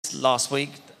guest last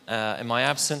week in my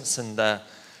absence and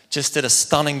just did a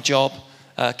stunning job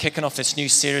kicking off this new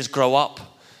series, Grow Up.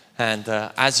 And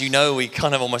as you know, we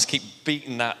kind of almost keep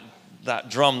beating that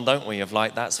drum, don't we, of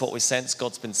like that's what we sense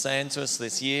God's been saying to us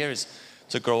this year is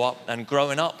to grow up. And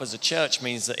growing up as a church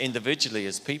means that individually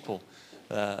as people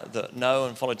that know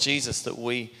and follow Jesus, that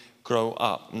we grow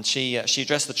up. And she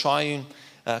addressed the triune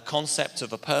concept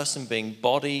of a person being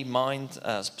body,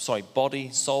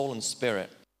 soul, and spirit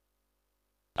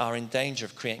are in danger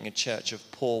of creating a church of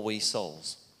poor wee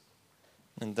souls.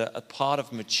 And that a part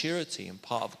of maturity and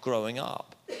part of growing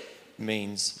up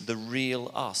means the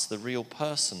real us, the real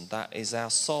person. That is our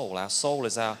soul. Our soul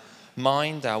is our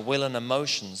mind, our will and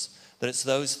emotions. That it's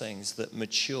those things that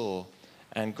mature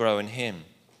and grow in Him.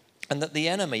 And that the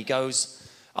enemy goes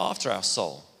after our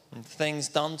soul. And things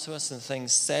done to us and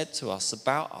things said to us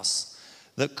about us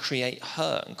that create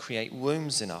hurt and create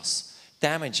wounds in us,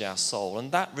 damage our soul.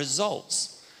 And that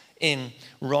results in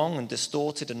wrong and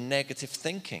distorted and negative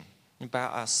thinking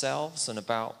about ourselves and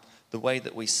about the way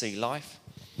that we see life.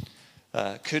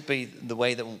 Could be the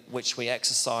way that which we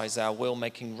exercise our will,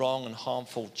 making wrong and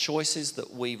harmful choices,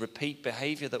 that we repeat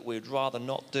behavior that we'd rather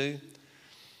not do,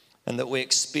 and that we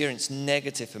experience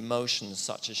negative emotions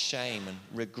such as shame and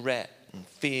regret and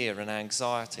fear and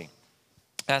anxiety.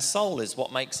 Our soul is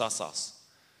what makes us us.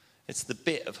 It's the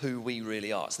bit of who we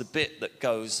really are. It's the bit that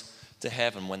goes to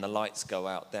heaven when the lights go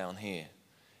out down here.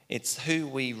 It's who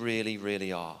we really,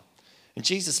 really are. And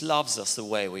Jesus loves us the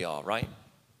way we are, right?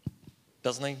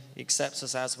 Doesn't He? He accepts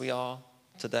us as we are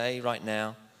today, right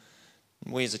now.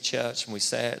 We as a church, and we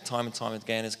say it time and time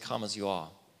again, is come as you are.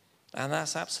 And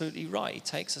that's absolutely right. He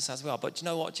takes us as we are. But you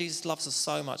know what? Jesus loves us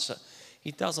so much that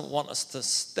He doesn't want us to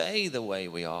stay the way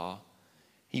we are.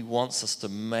 He wants us to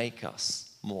make us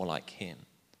more like Him,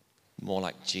 more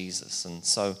like Jesus. And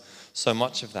so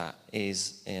much of that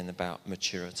is in about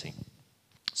maturity.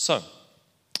 So,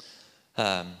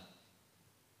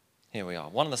 here we are.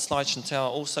 One of the slides Chantel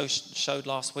also showed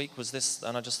last week was this,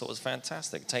 and I just thought it was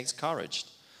fantastic. It takes courage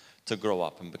to grow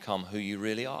up and become who you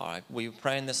really are. We were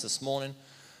praying this morning.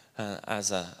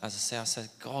 As I said,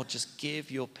 God, just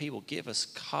give your people, give us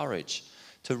courage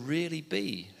to really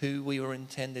be who we were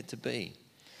intended to be.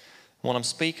 What I'm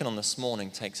speaking on this morning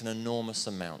takes an enormous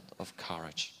amount of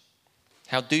courage.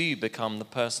 How do you become the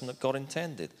person that God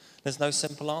intended? There's no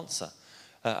simple answer.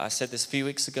 I said this a few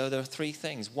weeks ago, there are three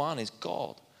things. One is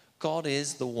God. God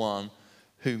is the one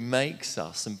who makes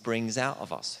us and brings out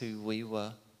of us who we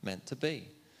were meant to be.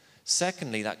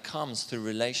 Secondly, that comes through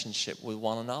relationship with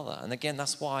one another. And again,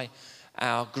 that's why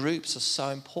our groups are so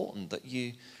important, that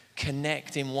you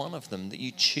connect in one of them, that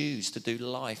you choose to do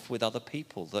life with other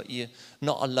people, that you're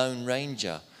not a lone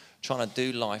ranger trying to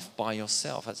do life by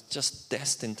yourself. That's just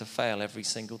destined to fail every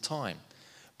single time.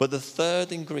 But the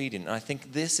third ingredient, and I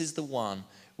think this is the one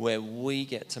where we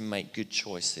get to make good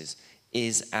choices,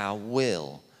 is our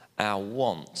will, our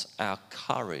want, our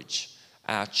courage,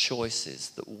 our choices,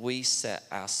 that we set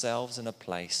ourselves in a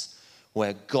place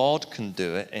where God can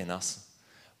do it in us,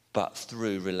 but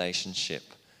through relationship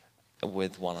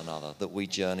with one another, that we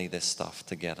journey this stuff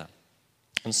together.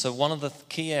 And so one of the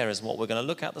key areas, what we're going to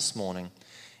look at this morning,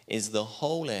 is the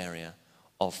whole area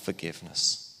of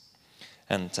forgiveness.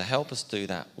 And to help us do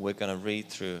that, we're going to read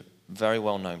through a very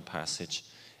well-known passage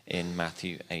in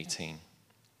Matthew 18.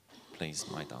 Please,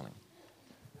 my darling.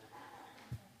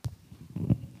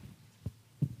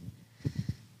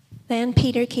 Then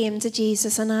Peter came to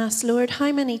Jesus and asked, Lord,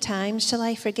 how many times shall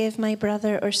I forgive my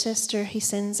brother or sister who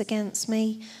sins against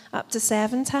me? Up to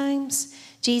 7 times?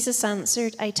 Jesus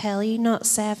answered, I tell you, not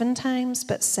 7 times,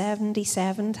 but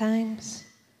 77 times.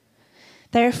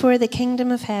 Therefore, the kingdom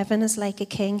of heaven is like a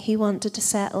king who wanted to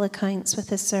settle accounts with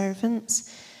his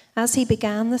servants. As he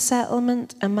began the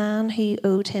settlement, a man who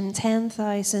owed him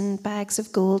 10,000 bags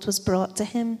of gold was brought to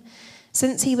him.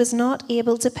 Since he was not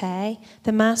able to pay,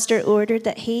 the master ordered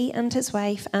that he and his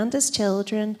wife and his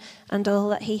children and all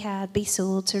that he had be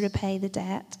sold to repay the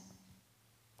debt.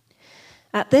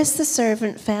 At this the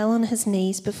servant fell on his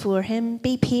knees before him.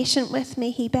 Be patient with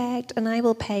me, he begged, and I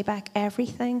will pay back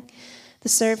everything. The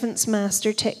servant's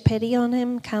master took pity on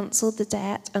him, cancelled the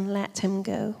debt, and let him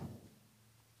go.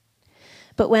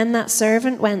 But when that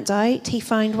servant went out, he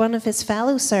found one of his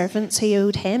fellow servants who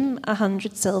owed him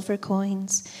 100 silver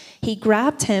coins. He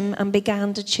grabbed him and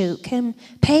began to choke him.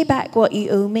 Pay back what you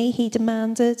owe me, he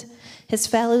demanded. His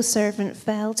fellow servant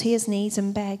fell to his knees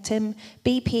and begged him,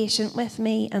 be patient with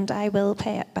me and I will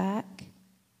pay it back.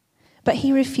 But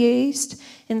he refused.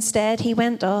 Instead, he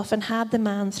went off and had the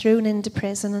man thrown into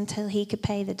prison until he could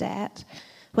pay the debt.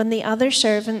 When the other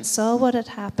servants saw what had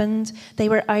happened, they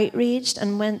were outraged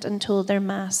and went and told their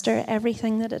master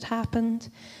everything that had happened.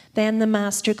 Then the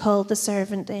master called the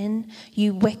servant in.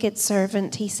 "You wicked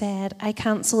servant," he said, "I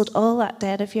cancelled all that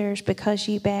debt of yours because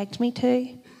you begged me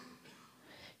to.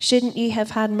 Shouldn't you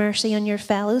have had mercy on your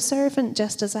fellow servant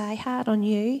just as I had on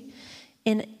you?"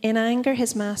 In anger,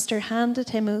 his master handed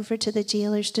him over to the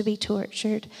jailers to be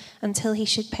tortured until he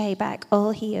should pay back all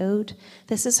he owed.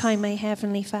 This is how my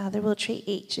heavenly Father will treat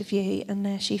each of you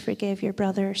unless you forgive your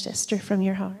brother or sister from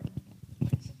your heart.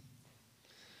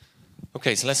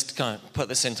 Okay, so let's kind of put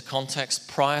this into context.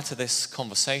 Prior to this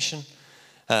conversation,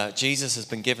 Jesus has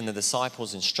been giving the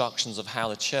disciples instructions of how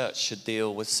the church should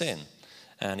deal with sin.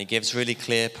 And he gives really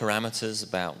clear parameters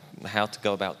about how to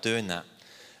go about doing that.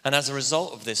 And as a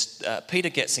result of this, Peter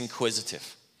gets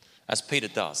inquisitive, as Peter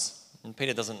does. And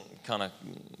Peter doesn't kind of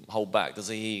hold back, does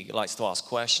he? He likes to ask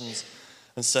questions.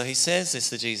 And so he says this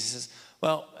to Jesus. He says,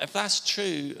 well, if that's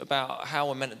true about how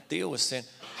we're meant to deal with sin,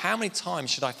 how many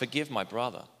times should I forgive my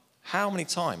brother? How many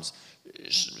times?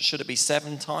 Should it be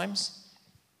 7 times?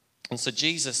 And so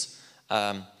Jesus,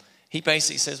 he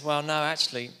basically says, well, no,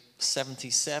 actually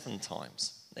 77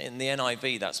 times. In the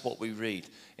NIV, that's what we read.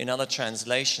 In other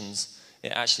translations,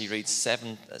 it actually reads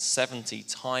 70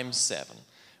 times 7,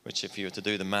 which if you were to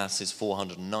do the maths is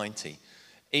 490.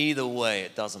 Either way,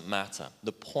 it doesn't matter.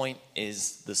 The point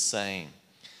is the same.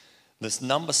 This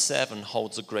number 7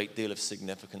 holds a great deal of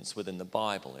significance within the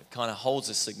Bible. It kind of holds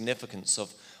a significance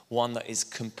of one that is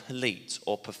complete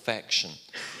or perfection.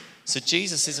 So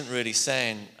Jesus isn't really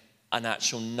saying an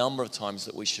actual number of times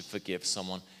that we should forgive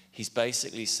someone. He's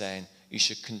basically saying you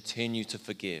should continue to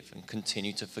forgive and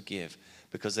continue to forgive,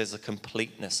 because there's a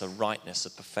completeness, a rightness,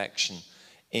 a perfection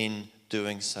in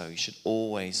doing so. You should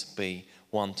always be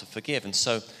one to forgive. And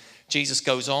so Jesus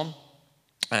goes on,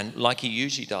 and like he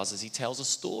usually does, is he tells a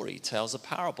story, he tells a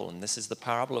parable. And this is the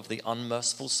parable of the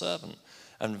unmerciful servant.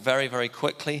 And very, very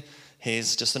quickly,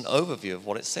 here's just an overview of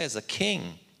what it says. A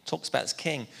king talks about his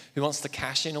king who wants to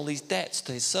cash in all these debts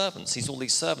to his servants. He's all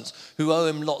these servants who owe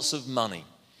him lots of money.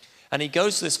 And he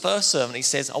goes to this first servant, he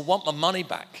says, I want my money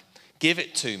back. Give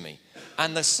it to me.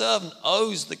 And the servant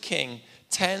owes the king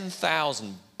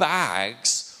 10,000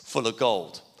 bags full of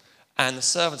gold. And the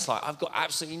servant's like, I've got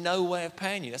absolutely no way of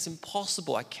paying you. That's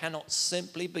impossible. I cannot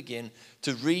simply begin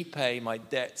to repay my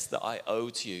debts that I owe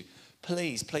to you.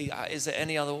 Please, is there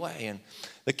any other way? And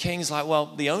the king's like,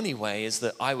 well, the only way is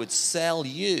that I would sell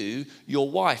you, your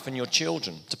wife, and your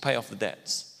children to pay off the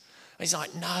debts. And he's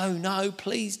like, no,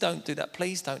 please don't do that.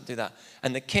 Please don't do that.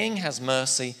 And the king has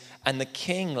mercy, and the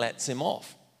king lets him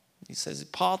off. He says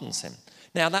it pardons him.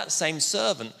 Now, that same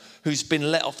servant who's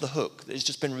been let off the hook, that has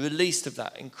just been released of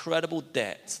that incredible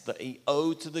debt that he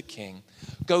owed to the king,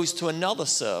 goes to another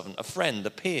servant, a friend, a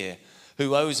peer,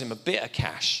 who owes him a bit of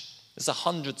cash. It's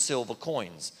 100 silver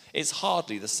coins. It's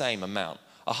hardly the same amount.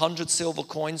 100 silver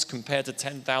coins compared to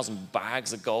 10,000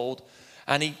 bags of gold.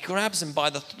 And he grabs him by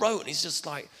the throat, and he's just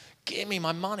like, give me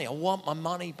my money. I want my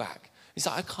money back. He's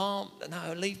like, I can't,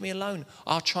 no, leave me alone.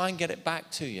 I'll try and get it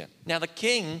back to you. Now the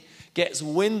king gets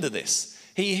wind of this.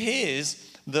 He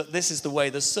hears that this is the way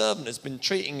the servant has been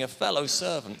treating a fellow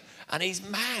servant. And he's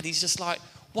mad. He's just like,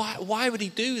 why would he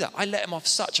do that? I let him off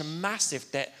such a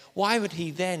massive debt. Why would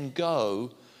he then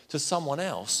go to someone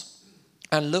else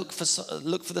and look for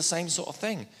the same sort of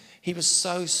thing? He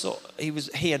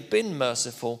had been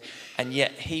merciful, and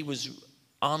yet he was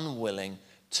unwilling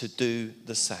to do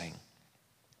the same.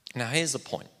 Now, here's the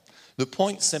point. The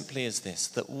point simply is this,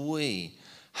 that we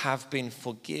have been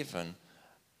forgiven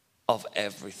of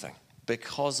everything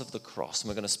because of the cross. And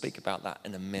we're going to speak about that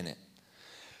in a minute.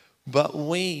 But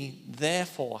we,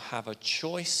 therefore, have a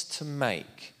choice to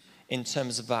make in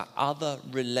terms of our other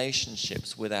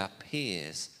relationships with our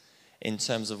peers, in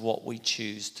terms of what we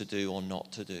choose to do or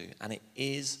not to do. And it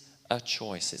is a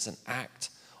choice. It's an act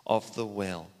of the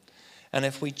will. And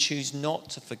if we choose not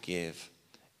to forgive,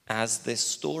 as this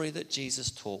story that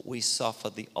Jesus taught, we suffer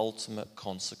the ultimate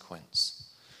consequence.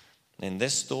 In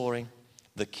this story,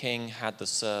 the king had the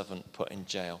servant put in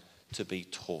jail to be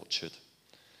tortured.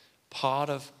 Part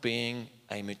of being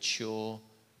a mature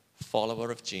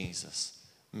follower of Jesus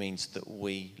means that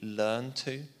we learn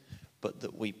to, but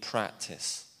that we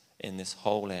practice in this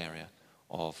whole area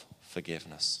of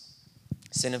forgiveness.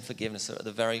 Sin and forgiveness are at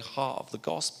the very heart of the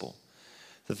gospel.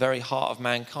 The very heart of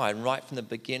mankind. Right from the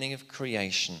beginning of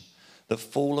creation, the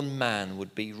fallen man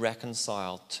would be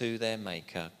reconciled to their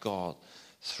maker, God,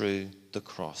 through the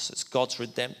cross. It's God's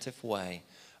redemptive way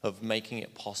of making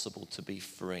it possible to be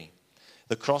free.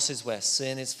 The cross is where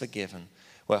sin is forgiven,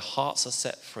 where hearts are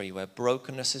set free, where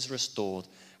brokenness is restored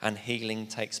and healing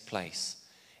takes place.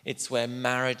 It's where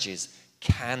marriages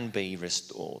can be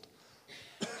restored.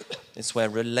 It's where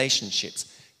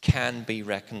relationships can be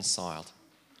reconciled,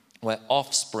 where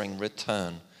offspring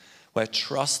return, where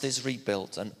trust is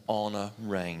rebuilt and honor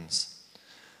reigns.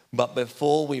 But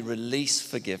before we release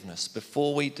forgiveness,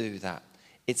 before we do that,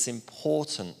 it's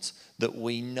important that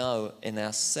we know in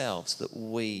ourselves that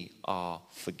we are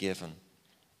forgiven.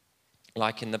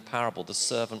 Like in the parable, the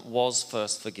servant was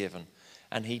first forgiven,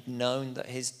 and he'd known that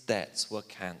his debts were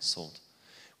cancelled.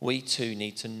 We too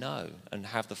need to know and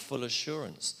have the full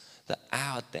assurance that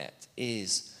our debt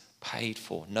is paid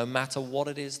for, no matter what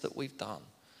it is that we've done,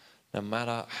 no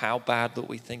matter how bad that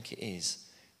we think it is.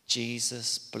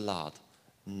 Jesus' blood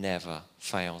never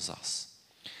fails us.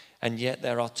 And yet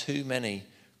there are too many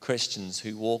Christians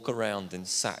who walk around in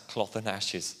sackcloth and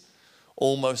ashes,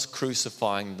 almost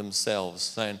crucifying themselves,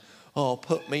 saying, oh,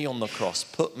 put me on the cross,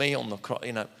 put me on the cross.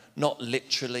 You know, not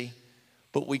literally,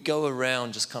 but we go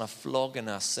around just kind of flogging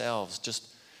ourselves, just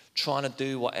trying to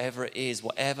do whatever it is,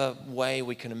 whatever way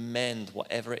we can amend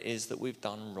whatever it is that we've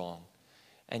done wrong.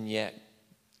 And yet,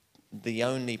 the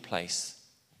only place,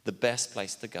 the best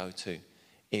place to go to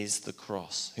is the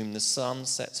cross. Whom the Son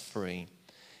sets free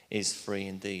is free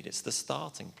indeed. It's the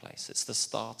starting place. It's the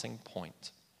starting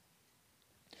point.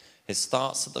 It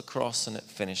starts at the cross and it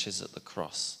finishes at the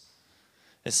cross.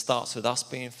 It starts with us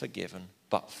being forgiven,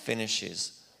 but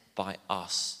finishes by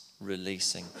us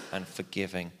releasing and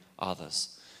forgiving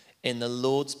others. In the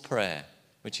Lord's Prayer,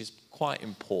 which is quite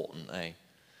important,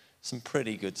 some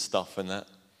pretty good stuff in that.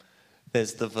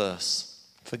 There's the verse,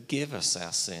 forgive us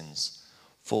our sins,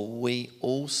 for we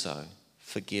also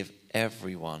forgive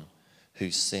everyone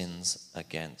who sins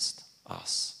against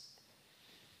us.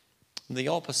 The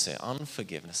opposite,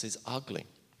 unforgiveness, is ugly.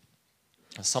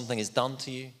 Something is done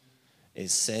to you,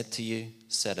 is said to you,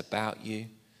 said about you.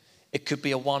 It could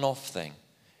be a one-off thing.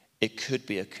 It could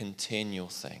be a continual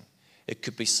thing. It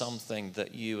could be something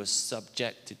that you are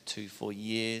subjected to for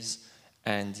years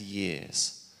and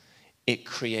years. It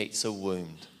creates a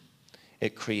wound.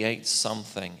 It creates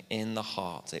something in the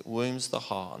heart. It wounds the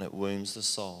heart and it wounds the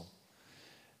soul.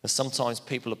 And sometimes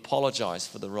people apologize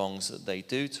for the wrongs that they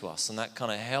do to us, and that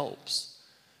kind of helps.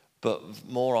 But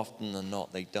more often than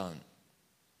not, they don't.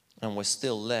 And we're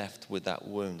still left with that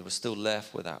wound. We're still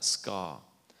left with that scar.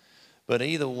 But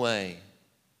either way,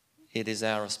 it is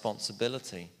our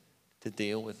responsibility to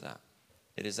deal with that.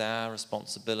 It is our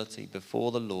responsibility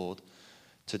before the Lord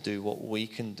to do what we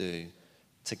can do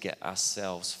to get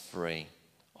ourselves free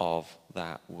of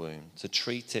that wound, to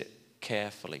treat it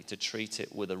carefully, to treat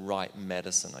it with the right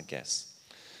medicine, I guess.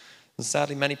 And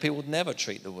sadly, many people would never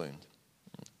treat the wound.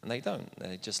 And they don't.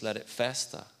 They just let it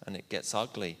fester and it gets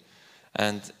ugly.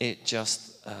 And it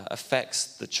just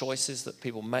affects the choices that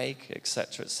people make,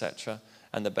 etc.,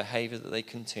 and the behavior that they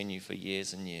continue for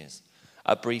years and years.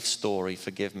 A brief story,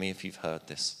 forgive me if you've heard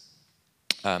this.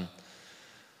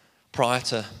 Prior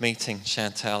to meeting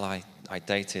Chantel, I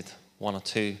dated one or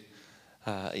two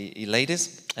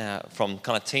ladies from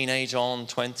kind of teenage on,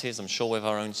 20s, I'm sure with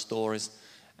our own stories.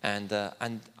 And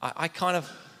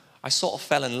I sort of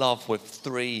fell in love with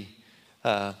three,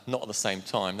 not at the same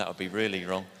time, that would be really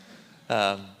wrong,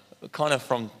 kind of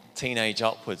from teenage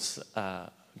upwards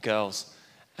girls.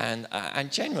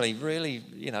 And generally really,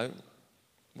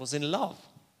 was in love,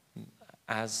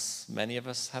 as many of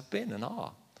us have been and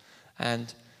are.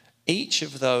 And each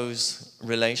of those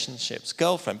relationships,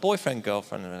 boyfriend,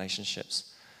 girlfriend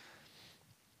relationships,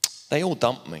 they all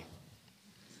dumped me.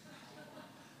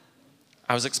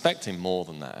 I was expecting more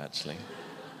than that, actually.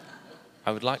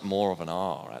 I would like more of an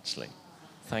R, actually.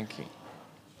 Thank you.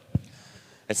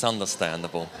 It's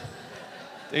understandable.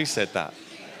 Who said that?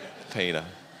 Peter.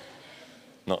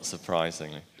 Not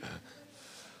surprisingly.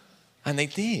 And they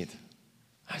did.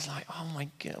 I was like, oh my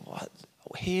God, what?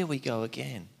 Here we go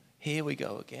again. Here we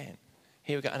go again.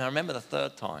 Here we go. And I remember the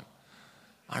third time.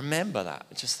 I remember that,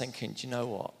 just thinking, do you know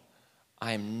what?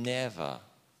 I am never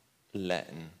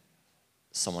letting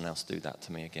someone else do that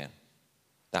to me again.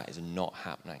 That is not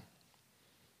happening.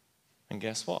 And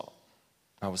guess what?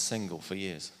 I was single for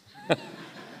years.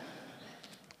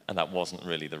 And that wasn't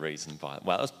really the reason.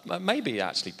 Well, maybe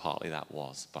actually partly that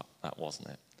was, but that wasn't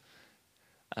it.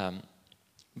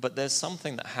 But there's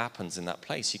something that happens in that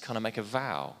place. You kind of make a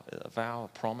vow, a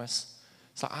promise.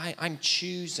 So I'm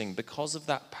choosing, because of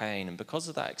that pain and because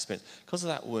of that experience, because of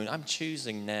that wound, I'm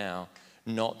choosing now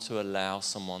not to allow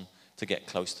someone to get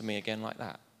close to me again like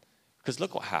that. Because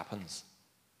look what happens.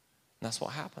 And that's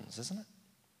what happens, isn't it?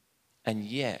 And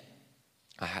yet,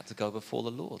 I had to go before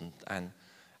the Lord and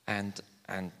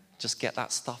just get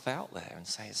that stuff out there and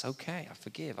say, it's okay, I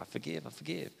forgive.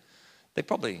 They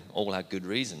probably all had good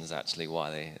reasons, actually,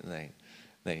 why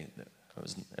it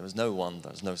was no wonder,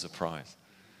 it was no surprise,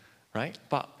 right?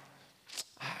 But,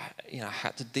 I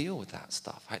had to deal with that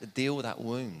stuff. I had to deal with that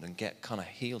wound and get kind of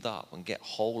healed up and get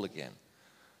whole again,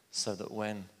 so that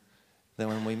when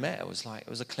we met, it was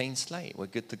a clean slate. We're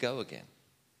good to go again.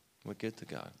 We're good to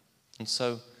go. And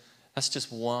so that's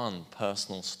just one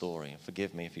personal story. And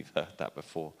forgive me if you've heard that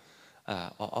before,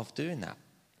 of doing that.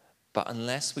 But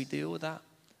unless we deal with that,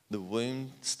 the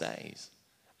wound stays.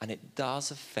 And it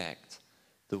does affect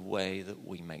the way that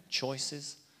we make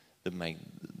choices, that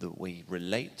we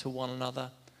relate to one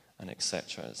another, and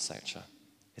etc., etc.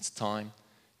 It's time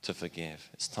to forgive.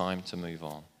 It's time to move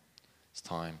on. It's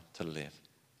time to live.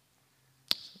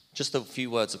 Just a few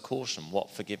words of caution,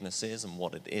 what forgiveness is and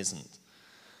what it isn't.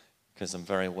 Because I'm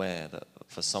very aware that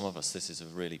for some of us, this is a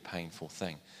really painful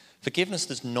thing. Forgiveness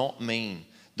does not mean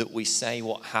that we say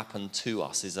what happened to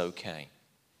us is okay.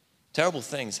 Terrible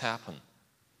things happen.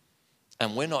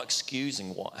 And we're not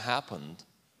excusing what happened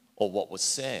or what was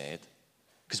said,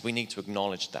 because we need to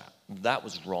acknowledge that. That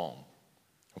was wrong.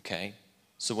 Okay?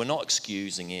 So we're not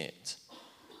excusing it,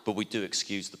 but we do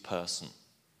excuse the person.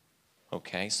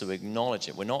 Okay? So we acknowledge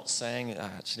it. We're not saying,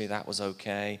 actually, that was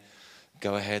okay.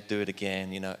 Go ahead, do it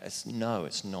again. It's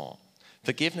not.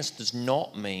 Forgiveness does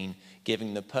not mean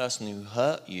giving the person who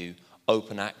hurt you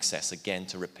open access again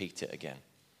to repeat it again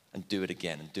and do it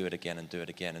again and do it again and do it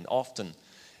again. And often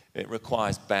it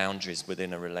requires boundaries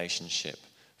within a relationship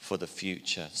for the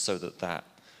future, so that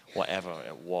whatever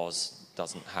it was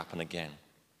doesn't happen again.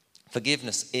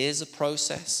 Forgiveness is a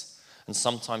process and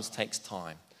sometimes takes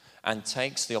time and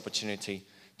takes the opportunity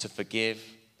to forgive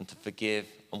and to forgive.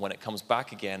 And when it comes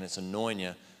back again, it's annoying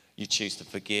you, you choose to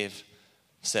forgive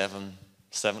 70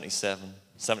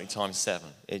 times 7.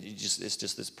 It's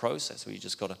just this process where you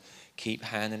just got to keep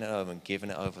handing it over and giving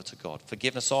it over to God.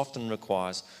 Forgiveness often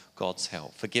requires God's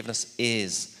help. Forgiveness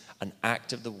is an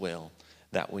act of the will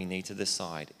that we need to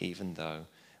decide, even though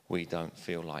we don't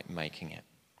feel like making it.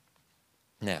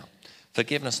 Now,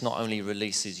 forgiveness not only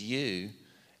releases you,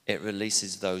 it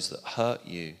releases those that hurt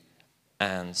you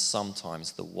and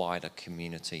sometimes the wider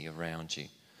community around you.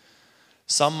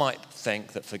 Some might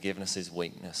think that forgiveness is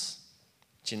weakness.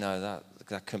 Do you know that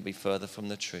couldn't be further from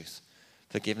the truth?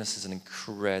 Forgiveness is an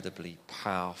incredibly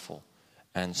powerful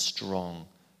and strong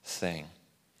thing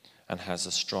and has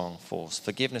a strong force.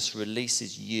 Forgiveness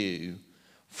releases you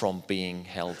from being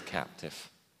held captive.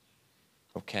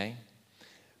 Okay?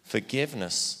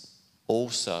 Forgiveness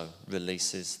also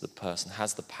releases the person,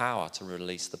 has the power to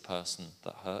release the person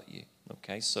that hurt you.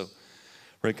 Okay? So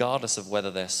regardless of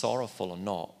whether they're sorrowful or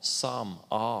not, some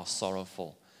are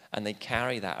sorrowful and they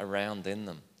carry that around in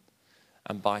them.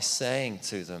 And by saying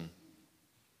to them,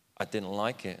 I didn't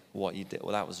like it, what you did,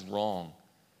 well, that was wrong,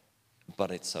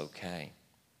 but it's okay.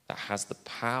 That has the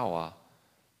power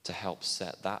to help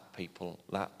set that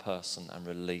person, and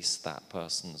release that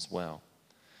person as well.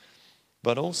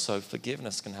 But also,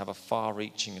 forgiveness can have a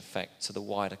far-reaching effect to the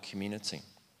wider community.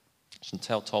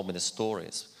 Chantel told me the story.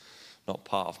 It's not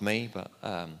part of me, but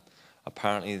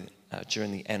apparently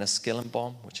during the Enniskillen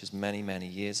bomb, which is many, many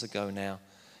years ago now,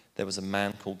 there was a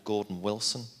man called Gordon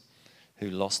Wilson who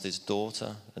lost his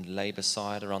daughter and lay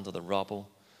beside her under the rubble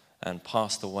and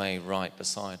passed away right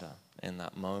beside her in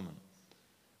that moment.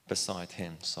 Beside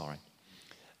him, sorry.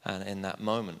 And in that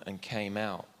moment, and came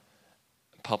out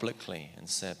publicly and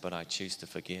said, but I choose to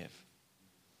forgive.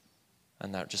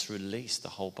 And that just released a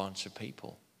whole bunch of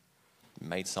people. It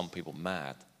made some people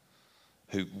mad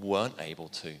who weren't able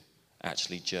to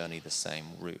actually journey the same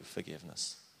route of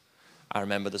forgiveness. I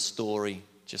remember the story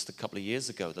just a couple of years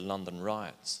ago, the London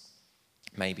riots.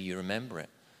 Maybe you remember it,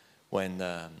 when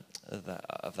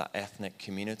of that ethnic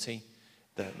community,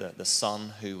 the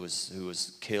son who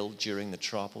was killed during the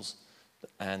troubles,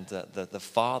 and the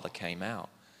father came out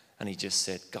and he just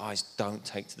said, guys, don't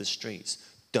take to the streets,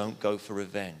 don't go for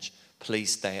revenge,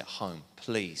 please stay at home,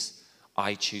 please,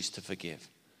 I choose to forgive.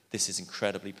 This is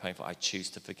incredibly painful, I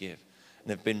choose to forgive. And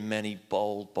there have been many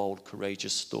bold,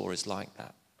 courageous stories like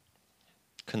that.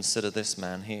 Consider this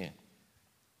man here.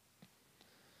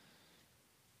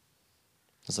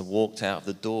 As I walked out of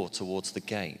the door towards the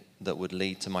gate that would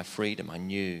lead to my freedom, I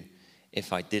knew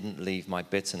if I didn't leave my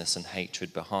bitterness and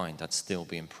hatred behind, I'd still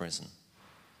be in prison.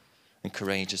 And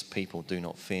courageous people do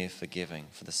not fear forgiving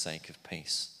for the sake of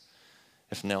peace.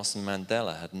 If Nelson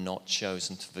Mandela had not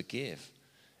chosen to forgive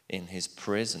in his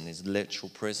prison, his literal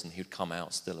prison, he'd come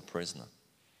out still a prisoner.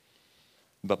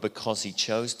 But because he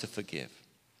chose to forgive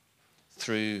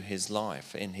through his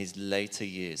life, in his later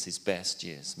years, his best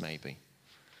years maybe,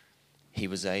 he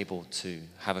was able to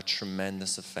have a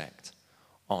tremendous effect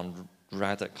on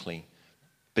radically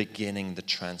beginning the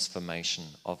transformation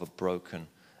of a broken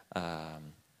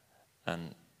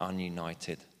and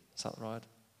ununited, is that right?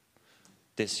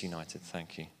 Disunited,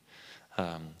 thank you,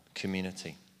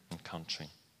 community and country.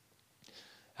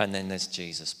 And then there's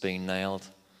Jesus being nailed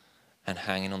and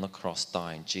hanging on the cross,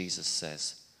 dying. Jesus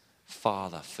says,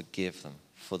 Father, forgive them,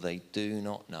 for they do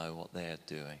not know what they are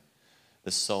doing.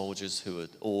 The soldiers who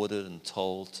had ordered and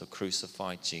told to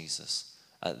crucify Jesus,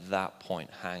 at that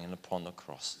point, hanging upon the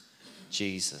cross,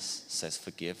 Jesus says,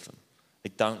 forgive them.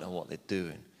 They don't know what they're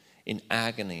doing. In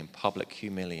agony and public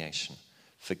humiliation,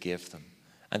 forgive them.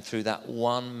 And through that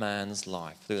one man's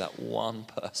life, through that one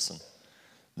person,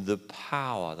 the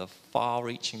power, the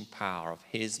far-reaching power of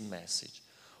his message,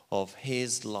 of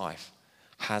his life,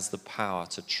 has the power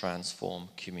to transform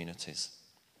communities.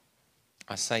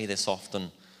 I say this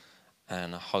often,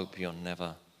 and I hope you'll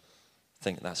never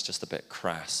think that's just a bit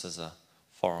crass as a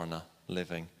foreigner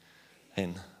living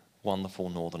in wonderful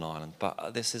Northern Ireland.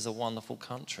 But this is a wonderful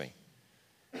country.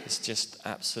 It's just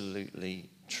absolutely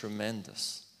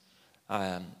tremendous.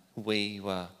 We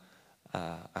were,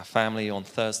 our family on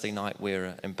Thursday night, we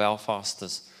were in Belfast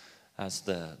as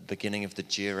the beginning of the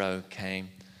Giro came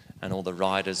and all the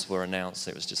riders were announced.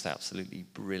 It was just absolutely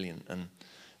brilliant. And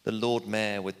the Lord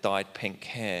Mayor with dyed pink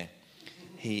hair,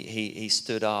 he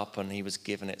stood up and he was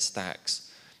giving it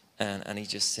stacks. And he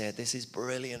just said, this is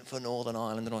brilliant for Northern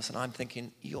Ireland. And I said, I'm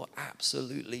thinking, you're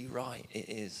absolutely right, it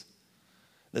is.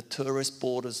 The tourist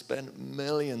board has spent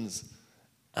millions.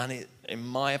 And it, in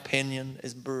my opinion,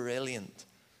 is brilliant.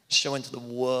 Showing to the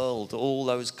world all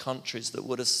those countries that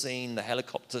would have seen the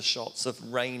helicopter shots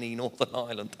of rainy Northern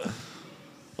Ireland. I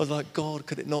was like, God,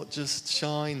 could it not just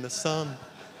shine the sun?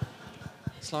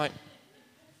 It's like,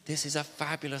 this is a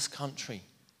fabulous country.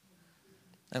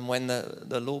 And when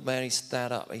the Lord Mayor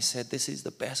stood up, he said, this is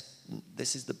the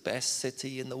best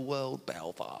city in the world,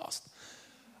 Belfast.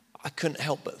 I couldn't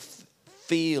help but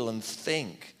feel and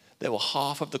think there were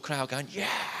half of the crowd going,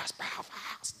 yes,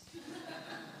 Belfast.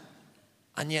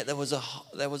 And yet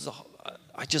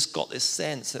I just got this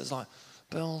sense. It was like,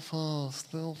 Belfast,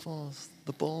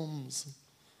 the bombs.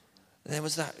 And there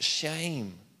was that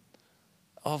shame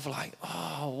of like,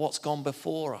 oh, what's gone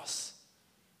before us?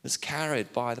 It's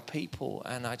carried by the people.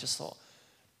 And I just thought,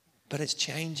 but it's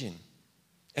changing,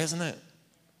 isn't it?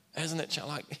 Isn't it?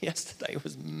 Like yesterday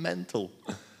was mental.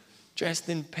 Dressed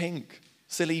in pink,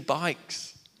 silly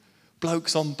bikes,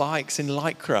 blokes on bikes in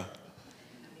Lycra.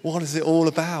 What is it all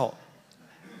about?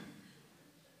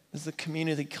 Does the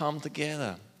community come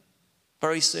together?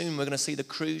 Very soon we're going to see the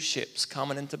cruise ships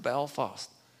coming into Belfast.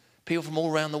 People from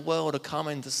all around the world are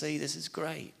coming to see this is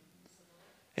great.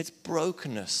 It's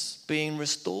brokenness being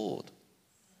restored,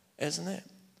 isn't it?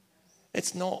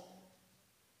 This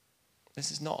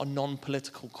is not a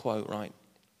non-political quote, right?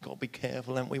 Got to be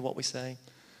careful, haven't we, what we say?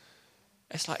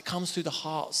 It's like it comes through the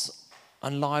hearts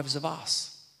and lives of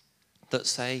us that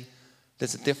say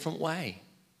there's a different way.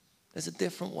 There's a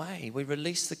different way. We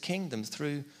release the kingdom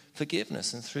through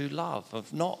forgiveness and through love,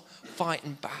 of not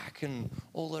fighting back and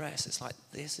all the rest. It's like,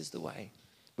 this is the way.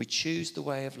 We choose the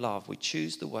way of love. We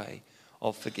choose the way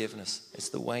of forgiveness. It's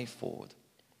the way forward.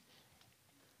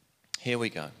 Here we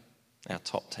go. Our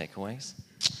top takeaways.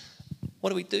 What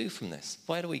do we do from this?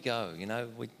 Where do we go? You know,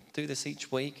 we do this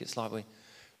each week. It's like we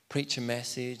preach a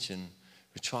message and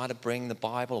we try to bring the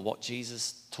Bible, what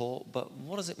Jesus taught. But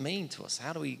what does it mean to us?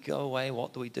 How do we go away?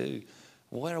 What do we do?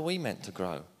 Where are we meant to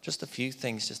grow? Just a few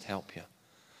things just help you.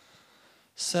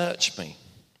 Search me.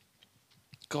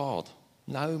 God,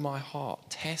 know my heart.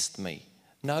 Test me.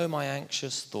 Know my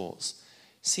anxious thoughts.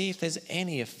 See if there's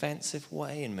any offensive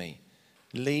way in me.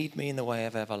 Lead me in the way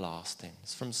of everlasting.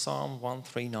 It's from Psalm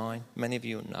 139. Many of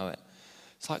you know it.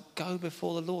 It's like, go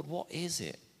before the Lord. What is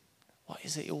it? What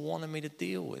is it you're wanting me to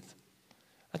deal with?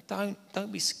 And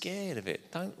don't be scared of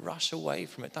it. Don't rush away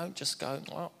from it. Don't just go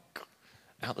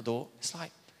out the door. It's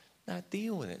like, no,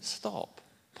 deal with it. Stop.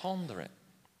 Ponder it.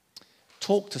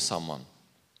 Talk to someone.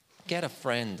 Get a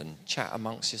friend and chat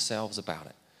amongst yourselves about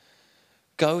it.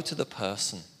 Go to the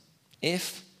person.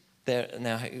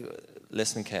 Now,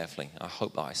 listen carefully. I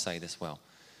hope that I say this well.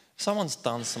 If someone's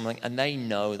done something and they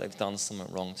know they've done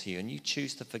something wrong to you and you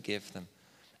choose to forgive them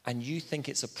and you think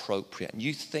it's appropriate and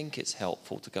you think it's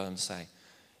helpful to go and say,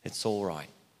 it's all right,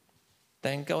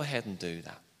 then go ahead and do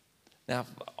that. Now,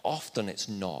 often it's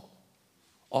not.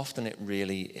 Often it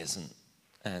really isn't.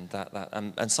 And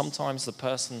sometimes the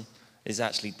person is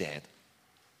actually dead.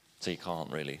 So you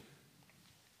can't really.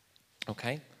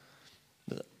 Okay?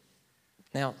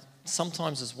 Now,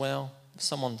 sometimes as well,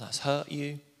 someone has hurt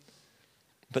you,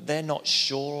 but they're not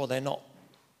sure or they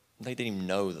didn't even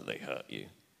know that they hurt you.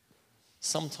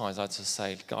 sometimes I'd just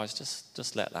say, guys,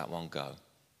 just let that one go,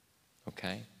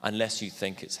 okay? Unless you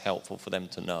think it's helpful for them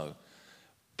to know,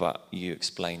 but you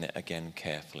explain it again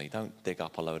carefully. Don't dig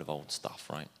up a load of old stuff,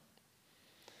 right?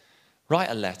 Write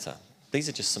a letter. These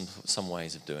are just some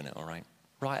ways of doing it, all right?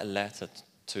 Write a letter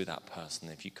to that person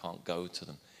if you can't go to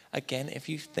them. Again, if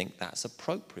you think that's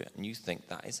appropriate and you think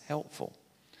that is helpful.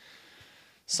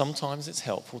 Sometimes it's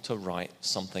helpful to write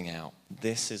something out.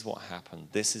 This is what happened.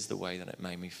 This is the way that it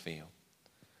made me feel.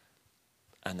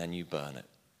 And then you burn it.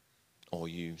 Or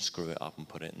you screw it up and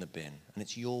put it in the bin. And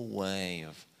it's your way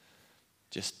of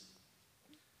just,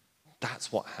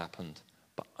 that's what happened.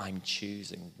 But I'm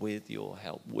choosing, with your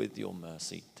help, with your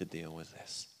mercy, to deal with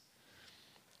this.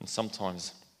 And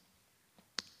sometimes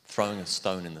throwing a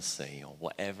stone in the sea or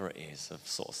whatever it is, of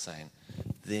sort of saying,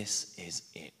 this is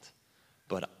it.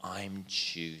 But I'm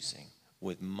choosing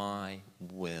with my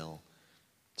will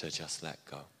to just let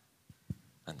go.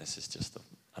 And this is just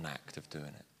an act of doing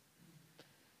it.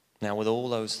 Now, with all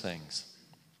those things,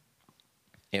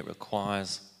 it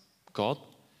requires God,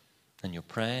 and you're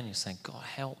praying, you're saying, God,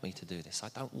 help me to do this. I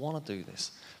don't want to do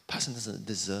this. The person doesn't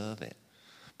deserve it.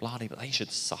 Bloody, but they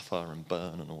should suffer and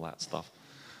burn and all that stuff.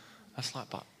 That's like,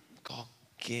 but God,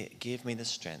 give me the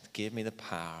strength, give me the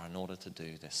power in order to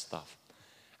do this stuff.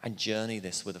 And journey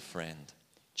this with a friend.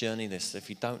 Journey this. If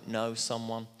you don't know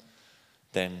someone,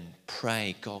 then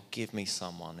pray, God, give me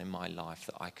someone in my life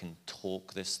that I can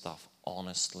talk this stuff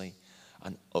honestly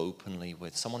and openly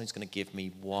with. Someone who's going to give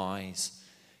me wise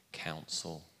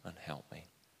counsel and help me.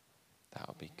 That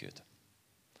would be good.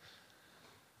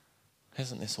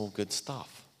 Isn't this all good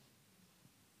stuff?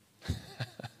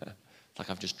 Like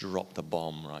I've just dropped a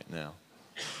bomb right now.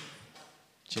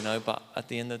 Do you know, but at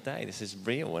the end of the day, this is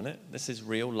real, isn't it? This is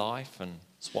real life, and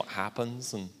it's what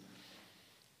happens.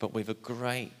 But we've a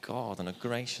great God and a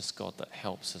gracious God that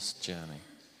helps us journey.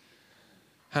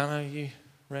 Hannah, are you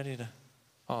ready to?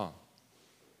 Oh,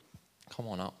 come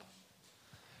on up.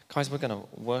 Guys, we're going to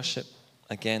worship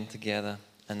again together,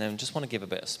 and then just want to give a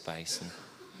bit of space and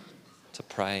to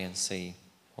pray and see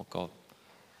what God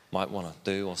might want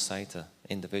to do or say to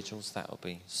individuals. That would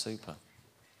be super.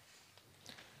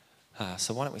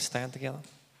 So why don't we stand together?